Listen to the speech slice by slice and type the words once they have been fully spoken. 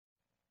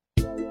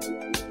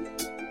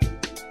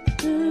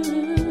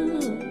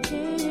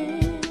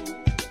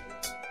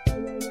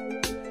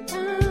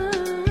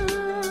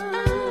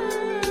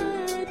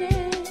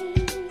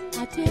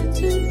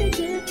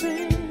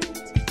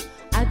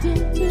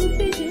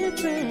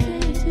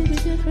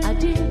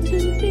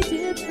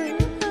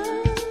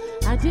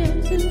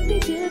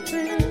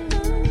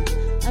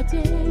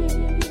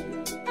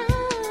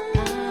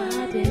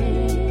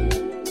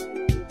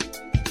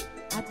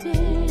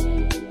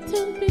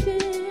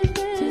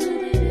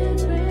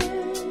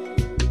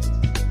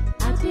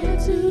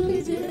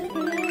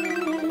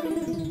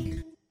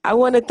I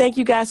want to thank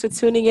you guys for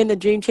tuning in to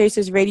Dream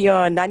Chasers Radio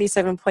on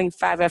 97.5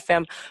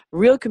 FM,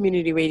 Real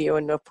Community Radio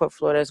in Northport,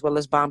 Florida, as well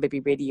as Bomb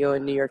Baby Radio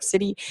in New York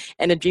City,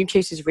 and the Dream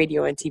Chasers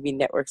Radio and TV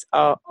networks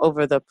all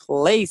over the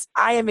place.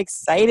 I am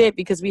excited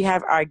because we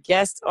have our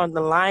guest on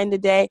the line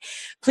today.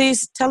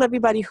 Please tell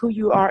everybody who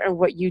you are and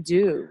what you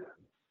do.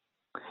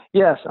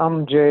 Yes,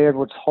 I'm Jay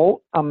Edwards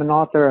Holt. I'm an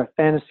author of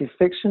fantasy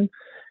fiction.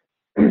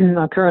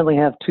 I currently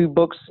have 2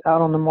 books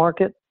out on the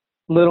market.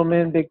 Little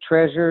Men, Big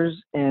Treasures,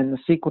 and the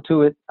sequel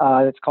to it,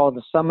 it's called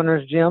The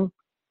Summoner's Gem.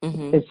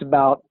 Mm-hmm. It's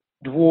about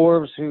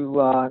dwarves who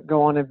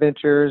go on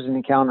adventures and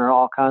encounter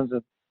all kinds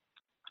of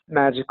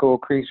magical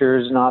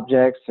creatures and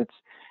objects. It's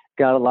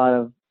got a lot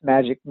of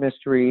magic,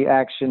 mystery,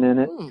 action in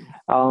it.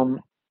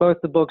 Both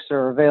the books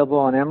are available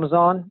on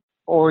Amazon,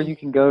 or you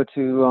can go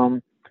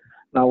to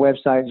my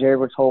website,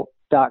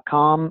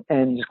 jayedwardsholt.com,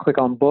 and just click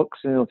on books,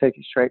 and it'll take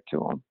you straight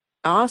to them.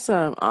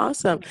 Awesome.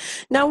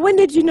 Now, when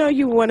did you know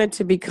you wanted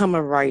to become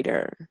a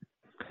writer?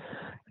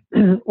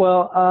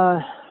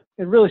 Well,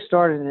 it really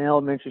started in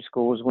elementary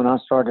school is when I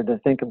started to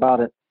think about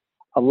it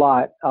a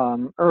lot.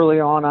 Early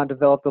on, I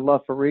developed a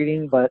love for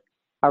reading, but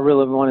I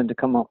really wanted to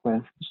come up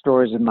with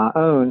stories of my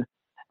own.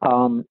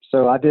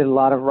 So I did a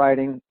lot of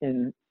writing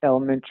in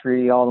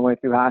elementary all the way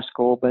through high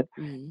school. But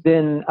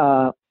then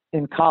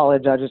in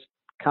college, I just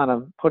kind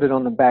of put it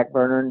on the back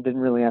burner and didn't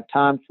really have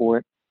time for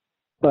it.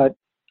 But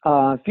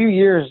a few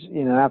years,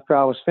 after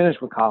I was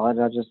finished with college,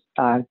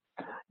 I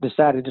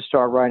decided to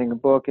start writing a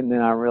book, and then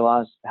I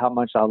realized how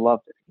much I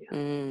loved it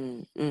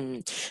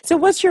again. So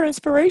what's your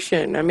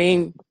inspiration? I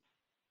mean,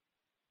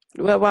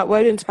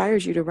 what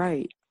inspires you to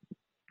write?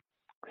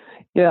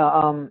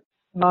 Yeah,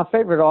 my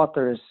favorite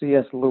author is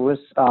C.S. Lewis.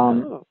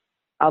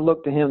 I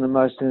look to him the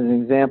most as an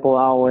example.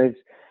 I always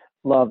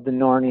loved the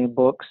Narnia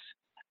books.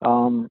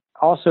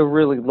 Also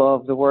really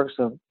love the works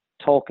of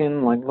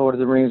Tolkien, like Lord of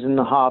the Rings and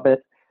The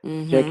Hobbit.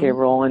 J.K.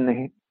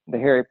 Rowling, the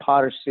Harry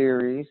Potter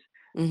series.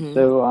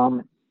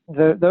 So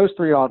those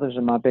 3 authors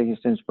are my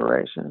biggest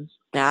inspirations.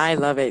 I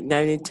love it. Now,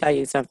 let me tell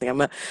you something. I'm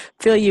going to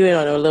fill you in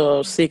on a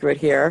little secret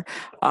here.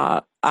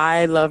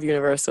 I love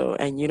Universal,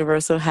 and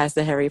Universal has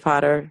the Harry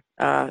Potter,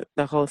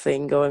 the whole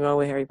thing going on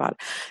with Harry Potter.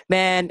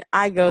 Man,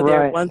 I go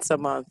there once a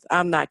month.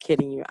 I'm not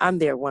kidding you. I'm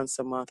there once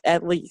a month,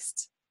 at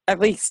least.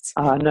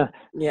 No.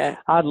 Yeah.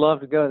 I'd love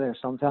to go there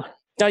sometime.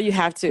 No, you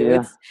have to.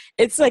 Yeah.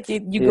 It's like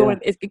you go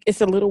in.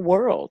 It's a little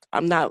world.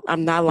 I'm not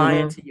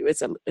lying to you.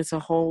 It's a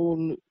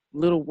whole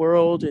little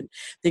world, and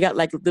they got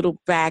like little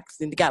backs,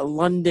 and they got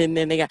London,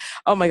 and they got,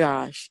 oh my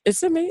gosh,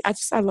 it's amazing.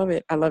 I love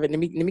it. Let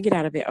me get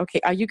out of it.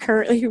 Okay, are you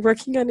currently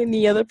working on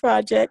any other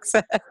projects?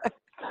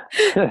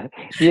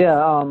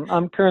 Yeah,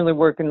 I'm currently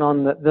working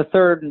on the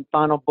 3rd and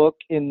final book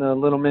in the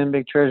Little Men,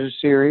 Big Treasures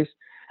series.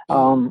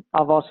 I've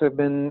also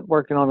been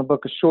working on a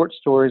book of short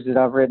stories that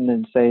I've written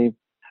and saved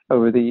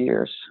over the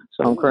years.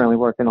 So I'm currently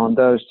working on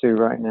those 2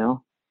 right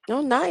now.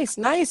 Oh, nice.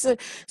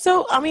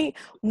 So, I mean,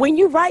 when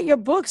you write your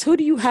books, who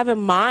do you have in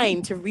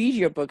mind to read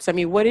your books? I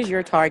mean, what is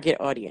your target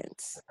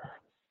audience?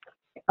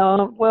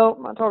 Well,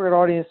 my target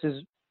audience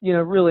is,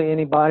 really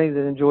anybody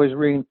that enjoys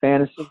reading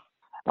fantasy.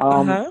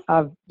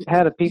 I've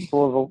had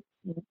people of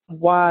a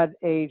wide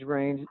age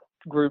range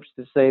groups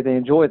that say they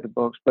enjoyed the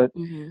books, but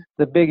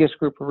the biggest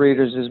group of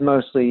readers is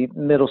mostly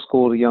middle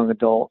school to young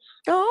adults.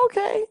 Oh,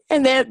 okay.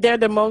 And they're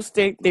the most,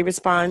 they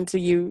respond to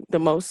you the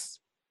most?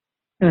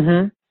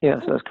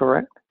 Yes, that's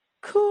correct.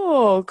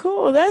 Cool.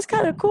 That's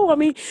kind of cool. I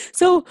mean,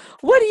 so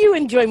what do you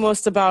enjoy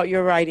most about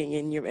your writing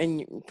and your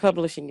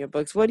publishing your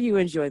books? What do you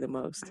enjoy the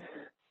most?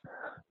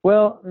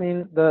 Well, I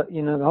mean, the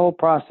whole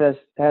process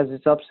has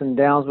its ups and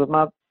downs, but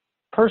my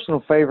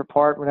personal favorite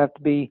part would have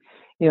to be,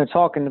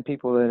 talking to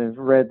people that have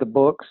read the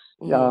books,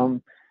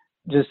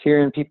 just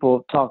hearing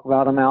people talk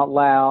about them out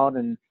loud,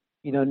 and,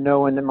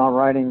 knowing that my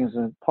writing is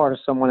a part of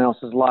someone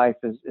else's life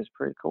is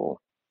pretty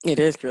cool. It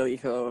is really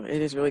cool.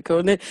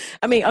 And then,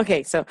 I mean,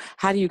 okay, so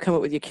how do you come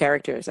up with your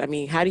characters? I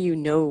mean, how do you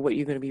know what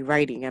you're going to be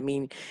writing? I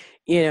mean,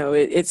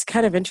 it's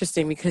kind of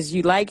interesting because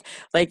you like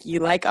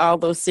all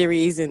those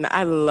series, and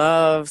I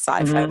love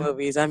sci-fi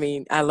movies. I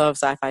mean, I love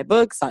sci-fi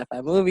books,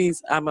 sci-fi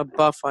movies. I'm a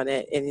buff on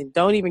it. And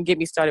don't even get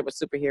me started with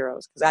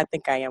superheroes, because I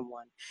think I am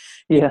one.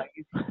 Yeah.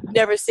 You've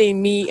never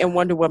seen me and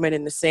Wonder Woman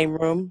in the same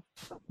room.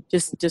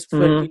 Just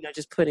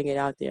putting it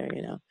out there,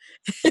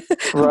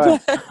 Right.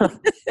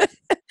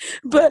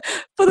 But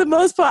for the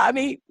most part, I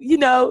mean,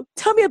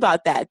 tell me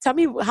about that. Tell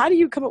me, how do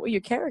you come up with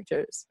your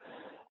characters?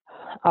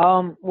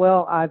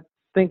 Well,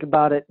 think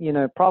about it,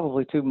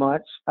 probably too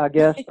much, I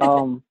guess.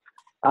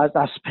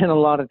 I spent a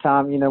lot of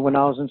time, when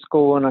I was in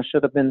school, and I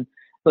should have been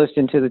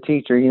listening to the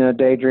teacher,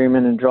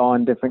 daydreaming and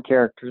drawing different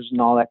characters and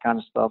all that kind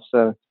of stuff.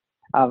 So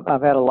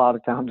I've had a lot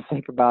of time to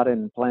think about it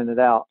and plan it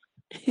out.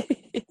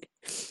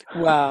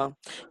 Wow.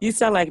 You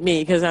sound like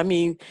me, because I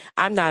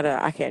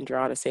can't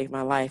draw to save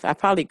my life. I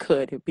probably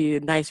could. It'd be a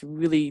nice,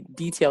 really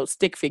detailed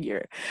stick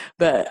figure,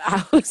 but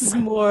I was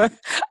more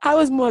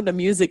on the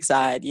music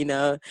side,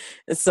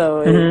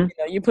 So,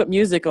 you put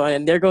music on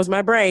and there goes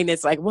my brain.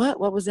 It's like, what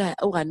was that?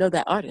 Oh, I know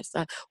that artist.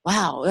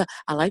 Wow.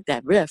 I like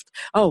that riff.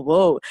 Oh,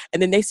 whoa.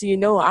 And then next thing you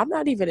know, I'm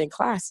not even in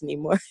class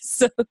anymore.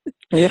 So,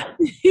 yeah.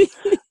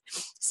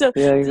 So,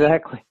 yeah,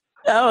 exactly.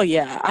 Oh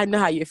yeah, I know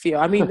how you feel.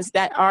 I mean, it's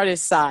that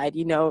artist side,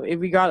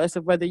 regardless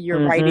of whether you're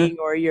writing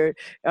or you're,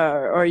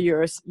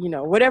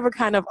 whatever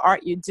kind of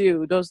art you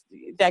do.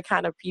 That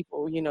kind of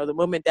people, the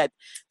moment that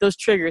those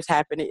triggers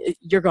happen,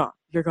 you're gone.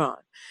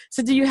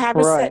 So, do you have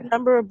a set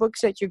number of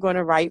books that you're going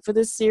to write for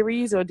this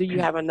series, or do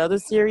you have another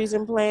series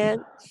in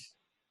plan?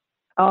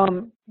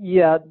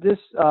 Yeah, this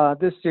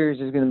series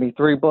is going to be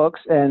 3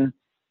 books, and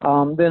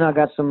then I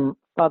got some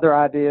other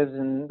ideas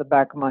in the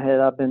back of my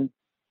head I've been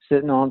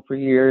sitting on for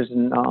years,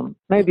 and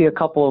maybe a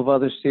couple of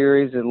other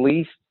series at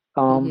least.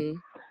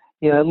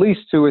 At least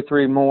 2 or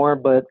 3 more.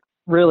 But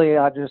really,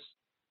 I just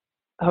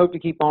hope to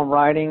keep on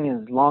writing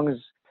as long as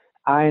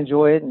I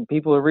enjoy it and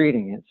people are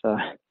reading it. So.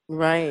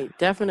 Right,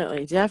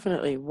 definitely.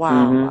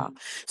 Wow.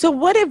 So,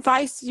 what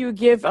advice do you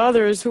give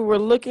others who are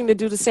looking to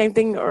do the same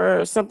thing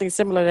or something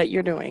similar that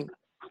you're doing?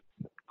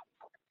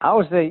 I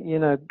would say,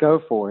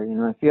 go for it.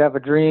 If you have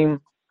a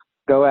dream,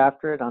 go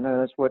after it. I know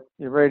that's what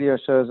your radio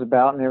show is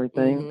about and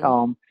everything.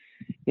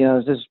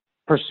 Just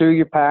pursue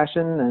your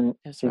passion, and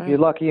if you're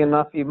lucky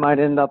enough, you might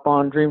end up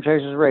on Dream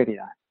Chasers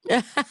Radio.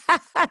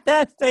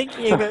 Thank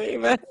you very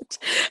much.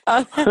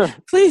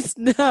 Please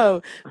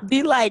no,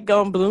 be like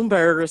on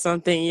Bloomberg or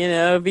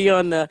something. Be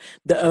on the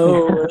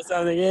O or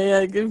something.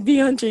 Yeah,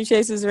 be on Dream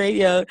Chasers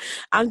Radio.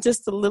 I'm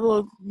just a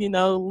little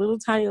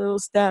tiny little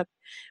step,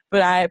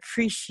 but I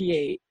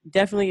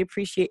definitely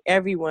appreciate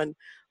everyone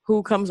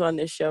who comes on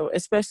this show,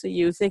 especially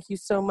you. Thank you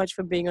so much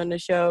for being on the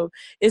show.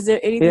 Is there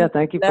anything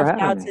thank you left for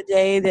having out me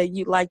today that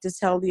you'd like to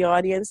tell the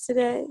audience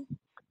today?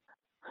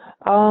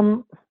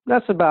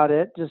 That's about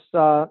it. Just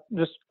I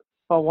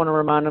want to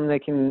remind them they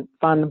can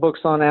find the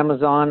books on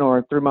Amazon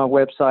or through my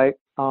website,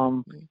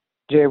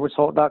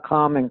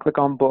 jedwardsholt.com, and click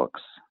on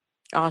books.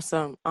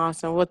 Awesome.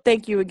 Well,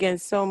 thank you again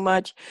so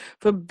much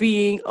for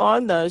being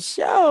on the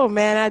show,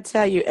 man. I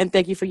tell you, and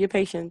thank you for your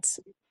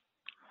patience.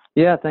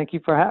 Yeah, thank you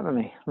for having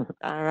me.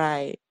 All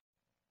right.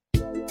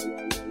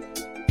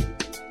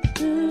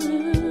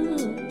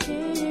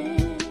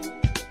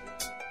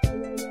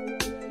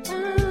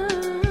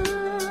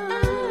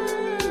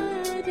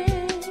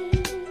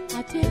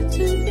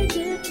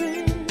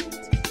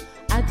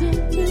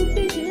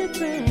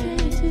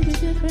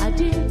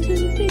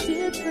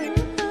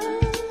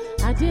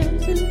 I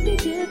did to be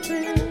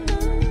different.